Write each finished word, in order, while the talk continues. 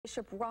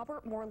Bishop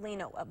Robert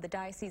Morlino of the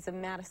Diocese of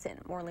Madison.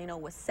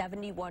 Morlino was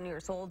 71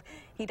 years old.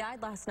 He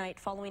died last night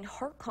following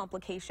heart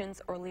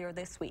complications earlier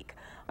this week.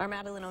 Our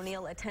Madeline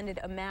O'Neill attended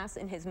a mass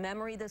in his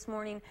memory this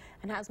morning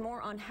and has more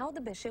on how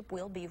the bishop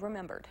will be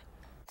remembered.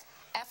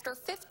 After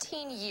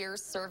 15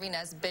 years serving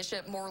as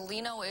bishop,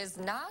 Morlino is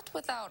not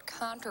without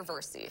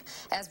controversy.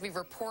 As we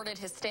reported,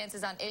 his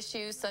stances on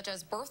issues such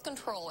as birth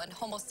control and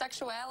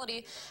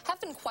homosexuality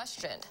have been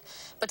questioned.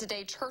 But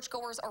today,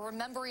 churchgoers are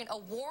remembering a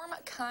warm,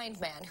 kind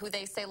man who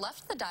they say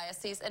left the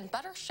diocese in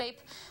better shape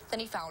than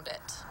he found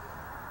it.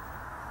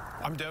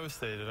 I'm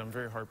devastated. I'm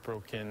very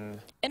heartbroken.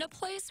 In a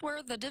place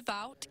where the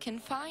devout can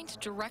find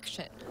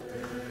direction.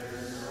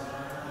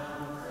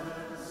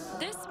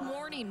 This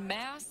morning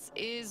mass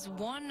is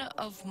one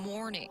of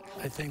mourning.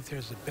 I think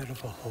there's a bit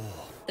of a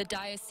hole. The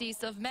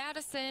Diocese of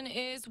Madison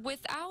is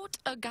without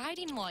a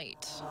guiding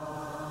light.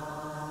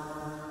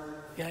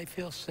 Yeah, I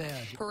feel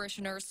sad.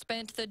 Parishioners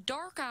spent the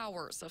dark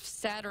hours of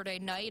Saturday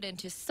night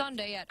into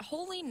Sunday at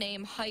Holy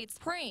Name Heights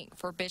praying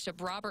for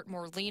Bishop Robert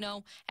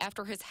Morlino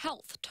after his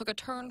health took a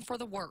turn for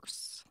the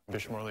worse.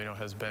 Bishop Morlino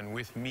has been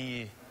with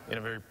me in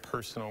a very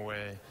personal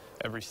way,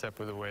 every step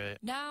of the way.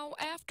 Now,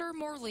 after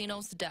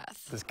Morlino's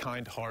death, this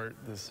kind heart,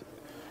 this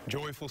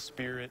joyful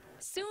spirit.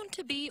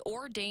 Soon-to-be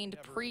ordained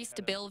priest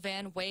Bill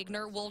Van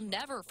Wagner will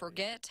never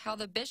forget how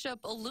the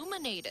bishop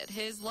illuminated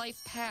his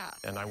life path.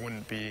 And I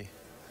wouldn't be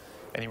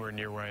anywhere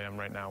near where I am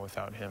right now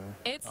without him.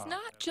 It's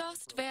not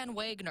just Van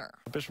Wagner.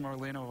 Bishop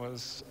Morlino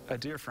was a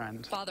dear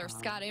friend. Father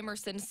Scott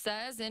Emerson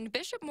says in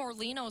Bishop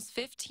Morlino's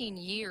 15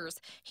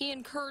 years, he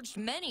encouraged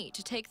many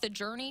to take the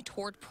journey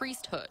toward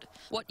priesthood.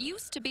 What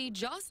used to be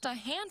just a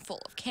handful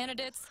of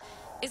candidates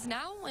is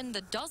now in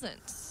the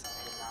dozens.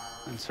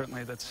 And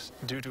certainly that's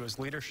due to his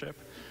leadership.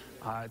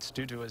 It's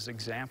due to his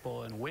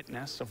example and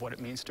witness of what it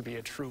means to be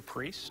a true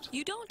priest.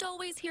 You don't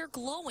always hear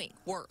glowing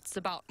words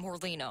about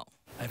Morlino.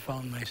 I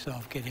found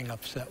myself getting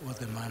upset with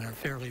him on a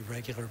fairly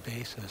regular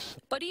basis.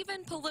 But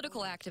even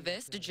political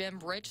activist Jim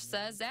Rich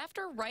says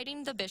after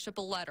writing the bishop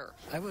a letter,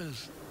 I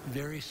was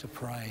very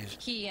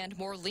surprised. He and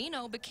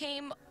Morlino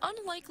became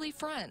unlikely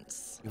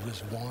friends. He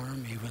was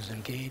warm, he was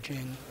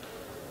engaging,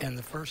 and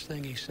the first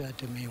thing he said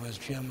to me was,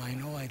 "Jim, I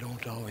know I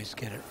don't always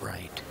get it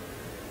right."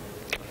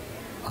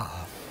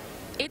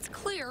 It's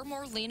clear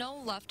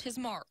Morlino left his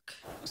mark.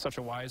 Such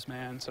a wise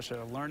man, such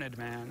a learned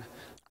man.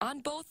 On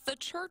both the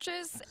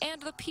churches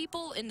and the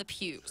people in the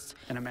pews.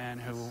 And a man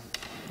who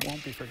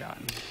won't be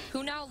forgotten.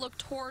 Who now look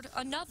toward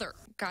another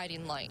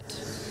guiding light.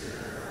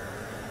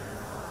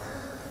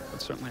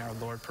 But certainly our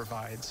Lord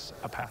provides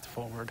a path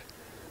forward.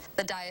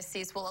 The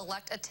diocese will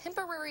elect a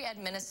temporary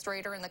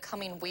administrator in the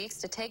coming weeks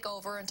to take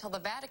over until the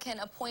Vatican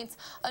appoints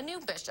a new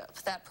bishop.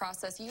 That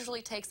process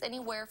usually takes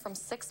anywhere from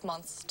 6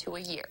 months to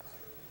a year.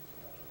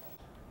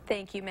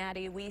 Thank you,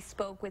 Maddie. We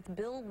spoke with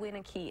Bill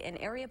Winnicky, an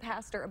area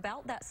pastor,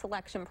 about that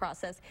selection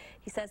process.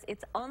 He says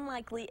it's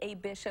unlikely a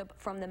bishop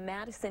from the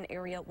Madison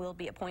area will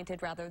be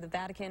appointed. Rather, the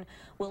Vatican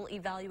will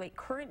evaluate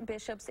current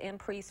bishops and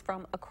priests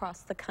from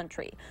across the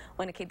country.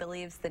 Winnicky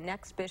believes the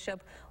next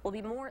bishop will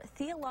be more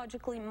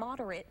theologically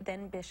moderate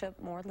than Bishop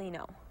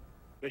Morlino.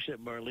 Bishop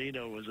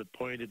Morlino was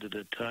appointed at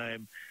a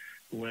time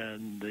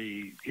when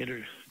the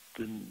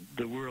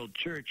world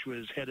church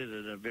was headed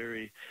in a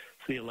very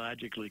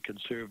theologically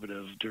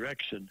conservative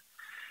direction,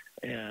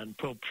 and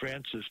Pope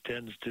Francis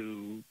tends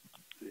to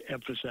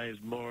emphasize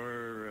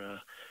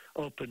more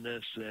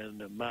openness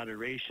and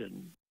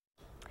moderation.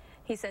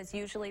 He says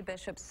usually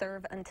bishops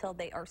serve until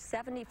they are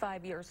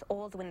 75 years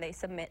old when they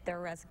submit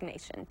their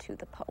resignation to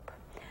the Pope.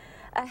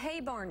 A hay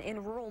barn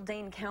in rural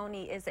Dane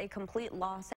County is a complete loss.